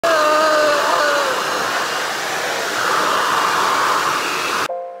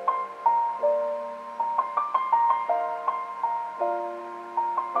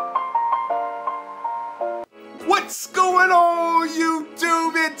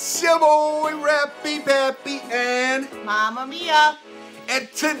It's your boy, Rappy Pappy, and Mamma Mia. And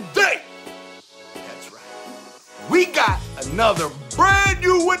today, that's right, we got another brand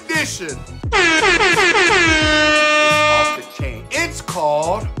new edition. It's off the chain. It's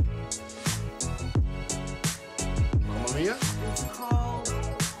called Mamma Mia? It's called...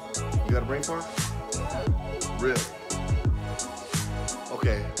 You got a brain fart? Really?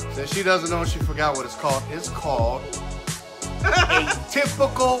 Okay, since she doesn't know, she forgot what it's called. It's called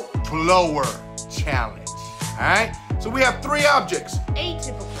ATYPICAL Blower Challenge. Alright? So we have 3 objects.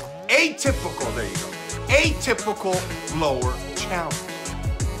 Atypical. Atypical, there you go. Atypical Blower Challenge.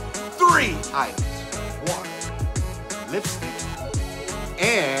 3 items. Water, lipstick,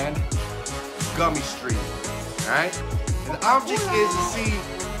 and gummy string. Alright? And the object is to see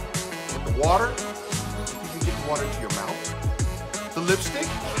with the water, if you can get the water into your mouth. The lipstick,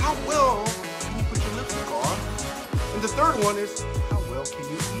 how well can you put your lipstick on? And the third one is, how well can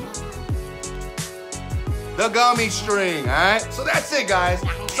you eat the gummy string, all right? So that's it, guys.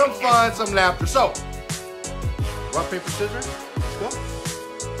 Some fun, some laughter. So, rock, paper, scissors, let's go.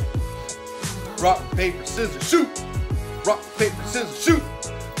 Rock, paper, scissors, shoot. Rock, paper, scissors, shoot.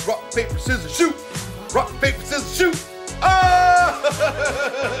 Rock, paper, scissors, shoot. Rock, paper, scissors, shoot. Ah!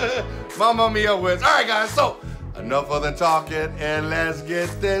 Mamma Mia wins. All right, guys, so enough of the talking, and let's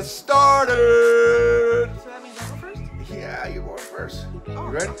get this started. So that means I go first? Yeah, you're going first. Oh.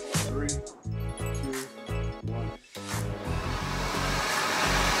 You ready? 3, 2, 1.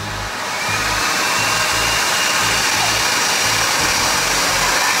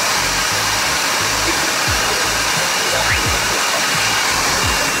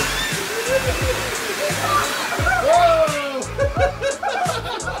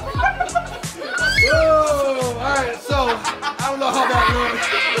 Alright, so I don't know how that went.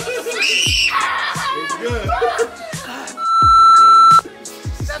 It's good.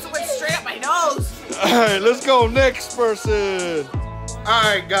 That's what went straight up my nose. Alright, let's go. Next person.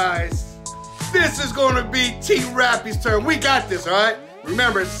 Alright, guys. This is going to be T Rappy's turn. We got this, alright?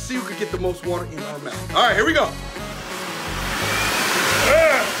 Remember, see who can get the most water in our mouth. Alright, here we go.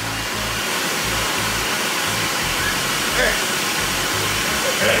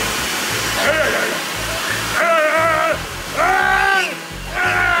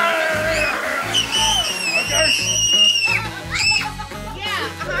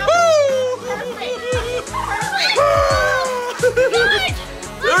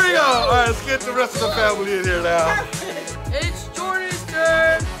 There we go. All right, let's get the rest of the family in here now. It's Jordan's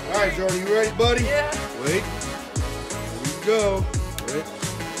turn. All right, Jordan, you ready, buddy? Yeah. Wait. Here we go. Wait.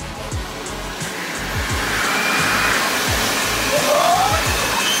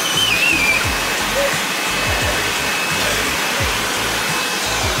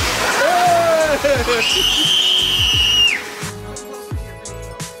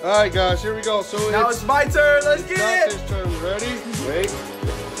 All right, guys, here we go. So Now it's my turn. Let's get it. Dante's turn. Ready? Wait.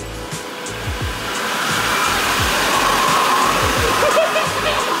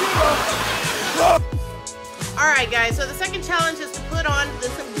 Alright guys, so the second challenge is to put on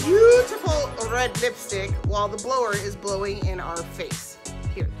this beautiful red lipstick while the blower is blowing in our face.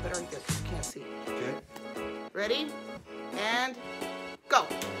 Here, put it right there because you can't see. Okay. Ready? And go.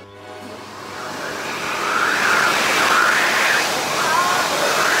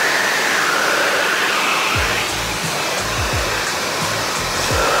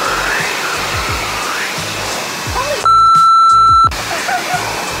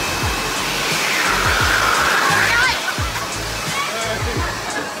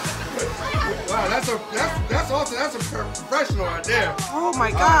 That's awesome. That's a professional right there. Oh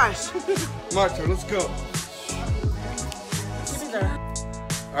my gosh. My turn. Let's go. Give me there.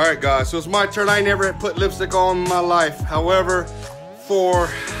 All right, guys. So it's my turn. I never put lipstick on in my life. However, to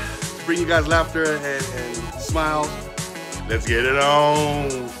bring you guys laughter and smiles, let's get it on.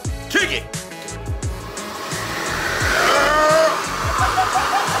 Kick it.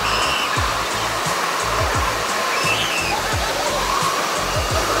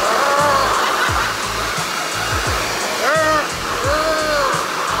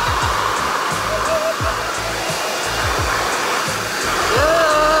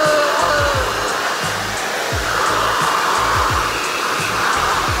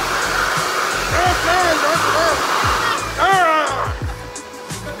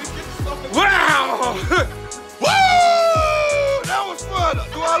 Wow! Woo! That was fun.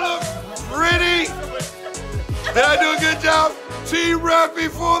 Do I look pretty? Did I do a good job? T Rappy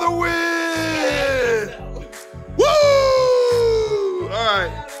for the win! Woo! All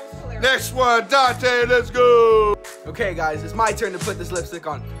right. Next one, Dante, let's go. Okay, guys, it's my turn to put this lipstick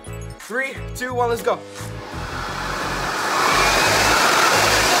on. 3, 2, 1, let's go.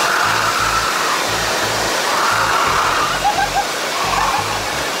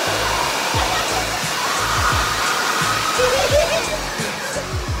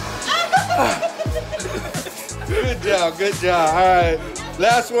 Good job. All right.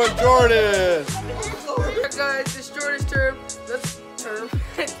 Last one, Jordan. Alright guys, it's Jordan's turn. Let's turn.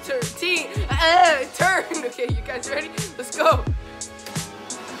 Turn. Okay, you guys ready? Let's go.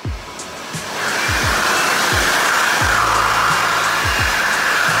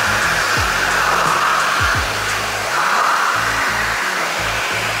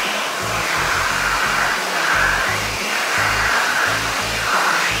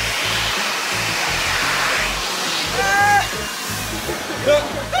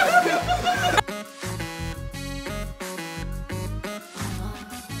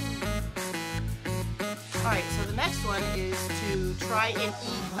 Alright, so the next one is to try and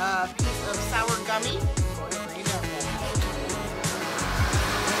eat a piece of sour gummy. Go ahead and bring it down there.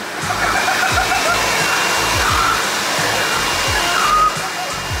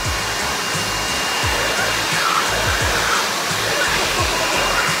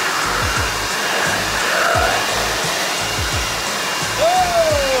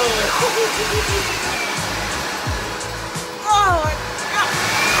 Oh my God!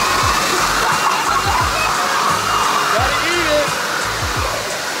 Gotta eat it.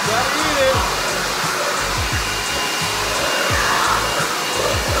 Gotta eat it.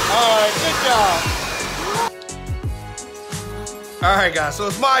 All right, good job. All right, guys, so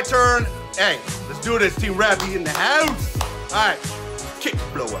it's my turn. Hey, let's do this. Team Rappy in the house. All right, kick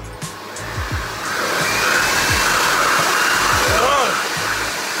blower.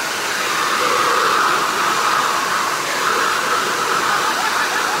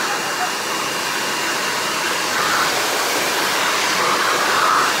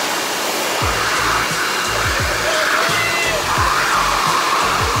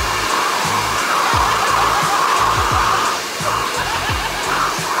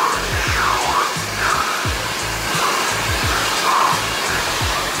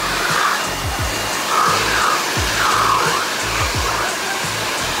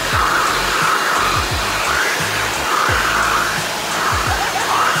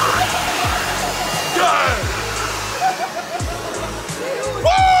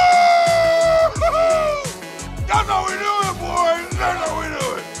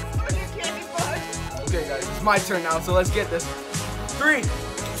 Okay guys, it's my turn now, so let's get this. 3,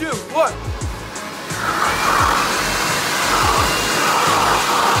 2, 1.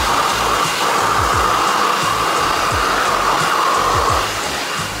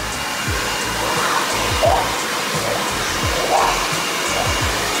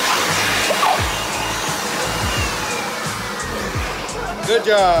 Good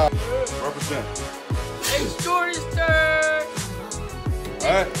job. Represent. It's Jordan's turn. All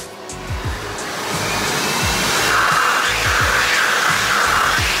right.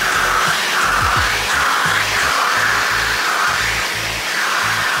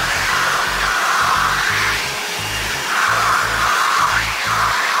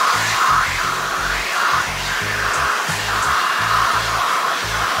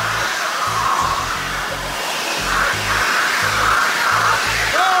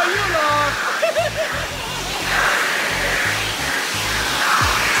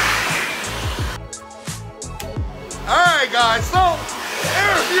 Alright guys, so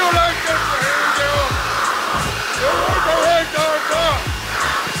if you like this video,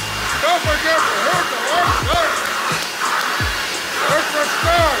 don't forget to hit the like button and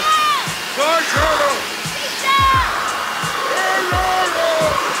subscribe to our channel.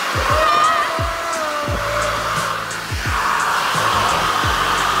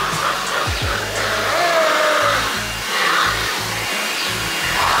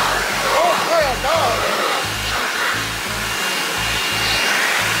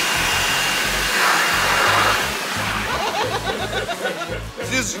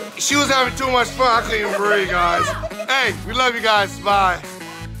 She was having too much fun. I couldn't even breathe, guys. Hey, we love you guys. Bye.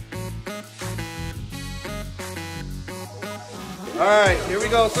 All right, here we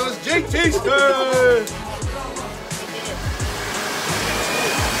go. So it's JT's turn.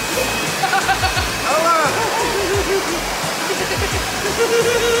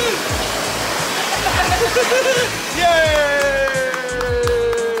 Yay!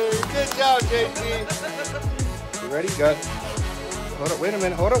 Good job, JT. You ready? Good. Hold up, wait a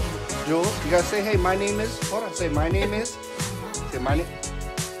minute, hold up, Jules. You gotta say, hey, my name is, hold on, say, my name is, say, my name,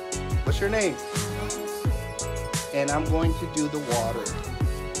 what's your name? And I'm going to do the water.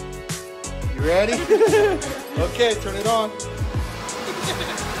 You ready? Okay, turn it on.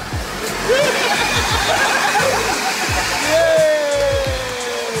 Yay!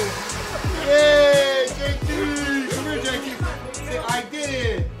 Yay, JT! Come here, JT. Say, I did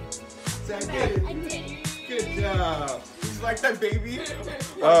it. Say, I did it. I did it. Good job. Like that baby.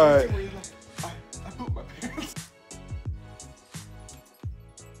 All right.